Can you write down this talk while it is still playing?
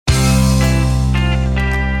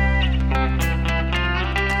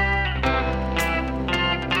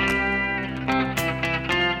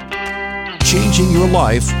changing your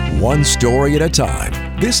life one story at a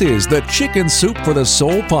time. This is the Chicken Soup for the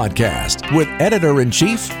Soul podcast with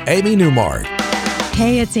Editor-in-Chief Amy Newmark.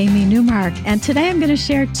 Hey, it's Amy Newmark, and today I'm going to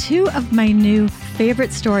share two of my new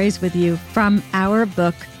favorite stories with you from our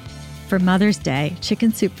book for Mother's Day,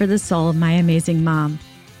 Chicken Soup for the Soul, My Amazing Mom.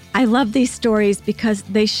 I love these stories because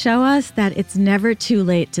they show us that it's never too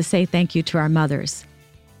late to say thank you to our mothers.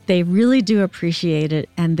 They really do appreciate it,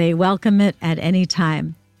 and they welcome it at any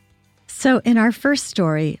time. So in our first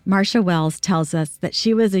story, Marcia Wells tells us that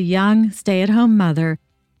she was a young stay-at-home mother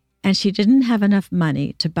and she didn't have enough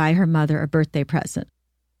money to buy her mother a birthday present.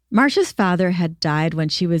 Marcia's father had died when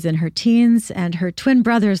she was in her teens and her twin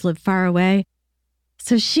brothers lived far away.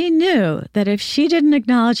 So she knew that if she didn't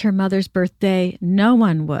acknowledge her mother's birthday, no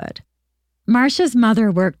one would. Marcia's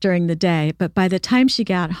mother worked during the day, but by the time she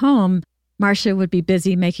got home, Marcia would be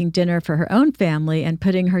busy making dinner for her own family and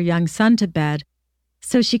putting her young son to bed.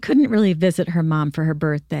 So she couldn't really visit her mom for her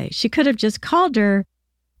birthday. She could have just called her,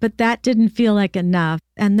 but that didn't feel like enough.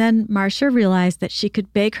 And then Marcia realized that she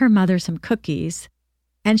could bake her mother some cookies,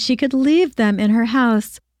 and she could leave them in her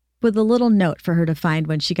house with a little note for her to find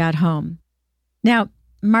when she got home. Now,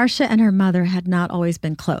 Marcia and her mother had not always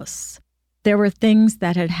been close. There were things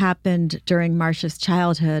that had happened during Marcia's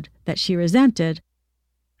childhood that she resented.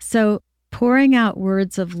 So pouring out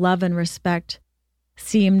words of love and respect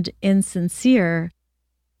seemed insincere.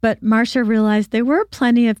 But Marcia realized there were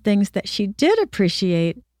plenty of things that she did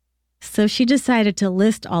appreciate, so she decided to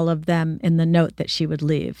list all of them in the note that she would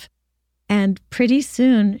leave. And pretty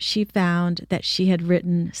soon she found that she had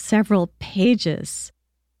written several pages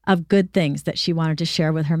of good things that she wanted to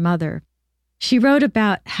share with her mother. She wrote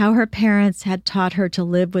about how her parents had taught her to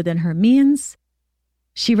live within her means.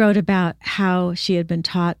 She wrote about how she had been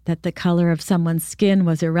taught that the color of someone's skin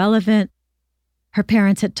was irrelevant. Her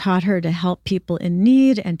parents had taught her to help people in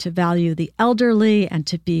need and to value the elderly and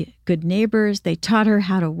to be good neighbors. They taught her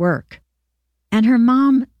how to work. And her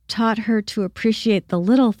mom taught her to appreciate the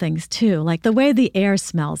little things too, like the way the air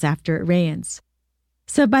smells after it rains.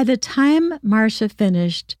 So by the time Marcia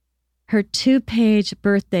finished her 2-page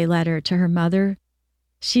birthday letter to her mother,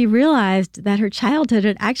 she realized that her childhood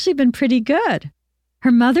had actually been pretty good.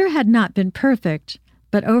 Her mother had not been perfect,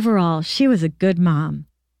 but overall, she was a good mom.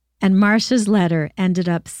 And Marcia's letter ended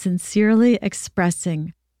up sincerely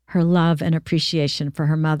expressing her love and appreciation for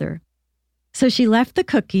her mother. So she left the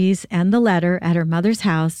cookies and the letter at her mother's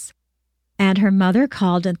house, and her mother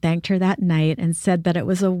called and thanked her that night and said that it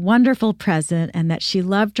was a wonderful present and that she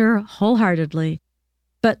loved her wholeheartedly.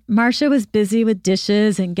 But Marcia was busy with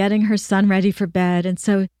dishes and getting her son ready for bed, and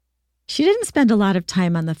so she didn't spend a lot of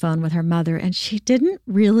time on the phone with her mother, and she didn't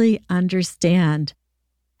really understand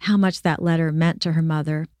how much that letter meant to her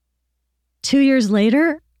mother. 2 years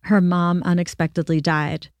later, her mom unexpectedly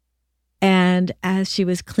died. And as she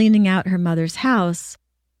was cleaning out her mother's house,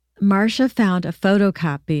 Marcia found a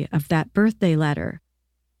photocopy of that birthday letter.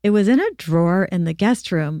 It was in a drawer in the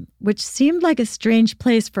guest room, which seemed like a strange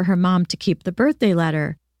place for her mom to keep the birthday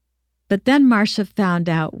letter. But then Marcia found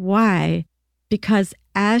out why, because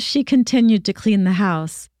as she continued to clean the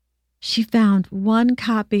house, she found one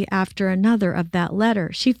copy after another of that letter.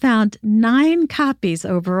 She found 9 copies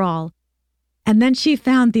overall. And then she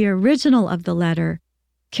found the original of the letter,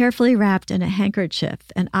 carefully wrapped in a handkerchief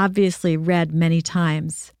and obviously read many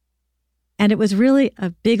times. And it was really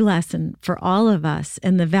a big lesson for all of us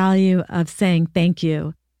in the value of saying thank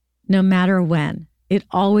you, no matter when. It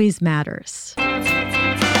always matters.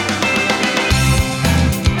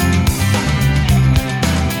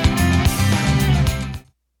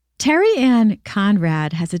 Terry Ann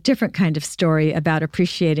Conrad has a different kind of story about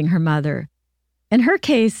appreciating her mother. In her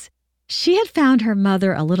case, she had found her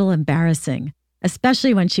mother a little embarrassing,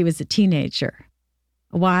 especially when she was a teenager.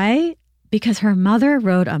 Why? Because her mother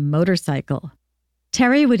rode a motorcycle.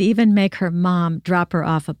 Terry would even make her mom drop her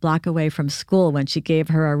off a block away from school when she gave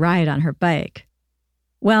her a ride on her bike.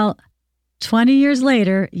 Well, 20 years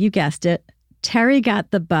later, you guessed it, Terry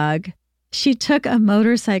got the bug. She took a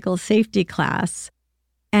motorcycle safety class,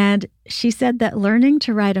 and she said that learning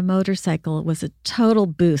to ride a motorcycle was a total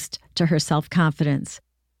boost to her self-confidence.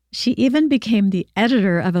 She even became the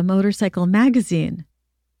editor of a motorcycle magazine.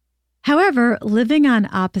 However, living on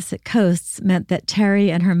opposite coasts meant that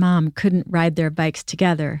Terry and her mom couldn't ride their bikes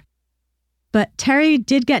together. But Terry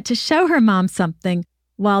did get to show her mom something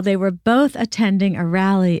while they were both attending a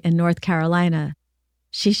rally in North Carolina.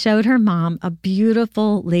 She showed her mom a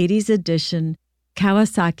beautiful ladies' edition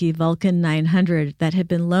Kawasaki Vulcan 900 that had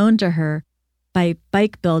been loaned to her by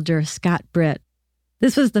bike builder Scott Britt.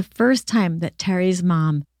 This was the first time that Terry's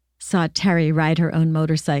mom saw Terry ride her own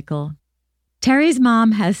motorcycle. Terry's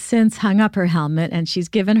mom has since hung up her helmet and she's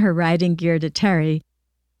given her riding gear to Terry.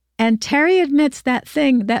 And Terry admits that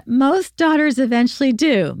thing that most daughters eventually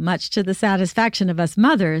do, much to the satisfaction of us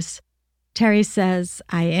mothers. Terry says,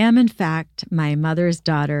 "I am, in fact, my mother's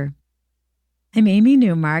daughter." I'm Amy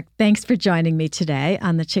Newmark. Thanks for joining me today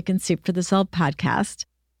on the Chicken Soup for the Soul podcast.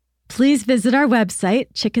 Please visit our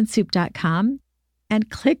website, chickensoup.com,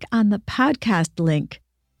 and click on the podcast link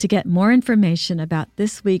to get more information about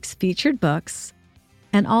this week's featured books,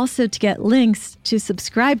 and also to get links to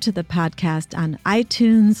subscribe to the podcast on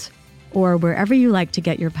iTunes or wherever you like to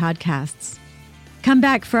get your podcasts. Come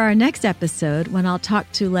back for our next episode when I'll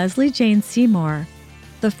talk to Leslie Jane Seymour,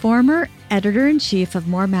 the former editor-in-chief of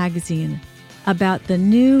More Magazine, about the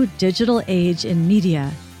new digital age in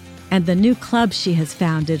media and the new club she has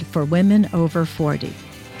founded for women over 40.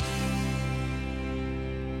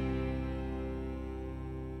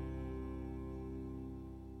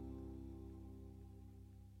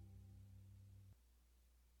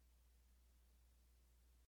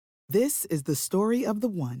 This is the story of the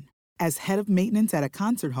one. As head of maintenance at a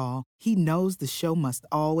concert hall, he knows the show must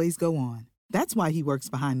always go on. That's why he works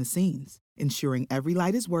behind the scenes, ensuring every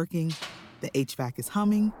light is working, the HVAC is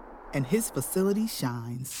humming, and his facility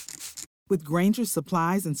shines. With Grainger's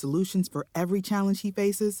supplies and solutions for every challenge he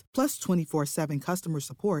faces, plus 24/7 customer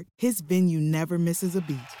support, his venue never misses a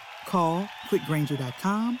beat. Call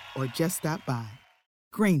quickgrainger.com or just stop by.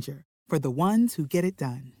 Grainger, for the ones who get it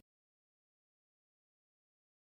done.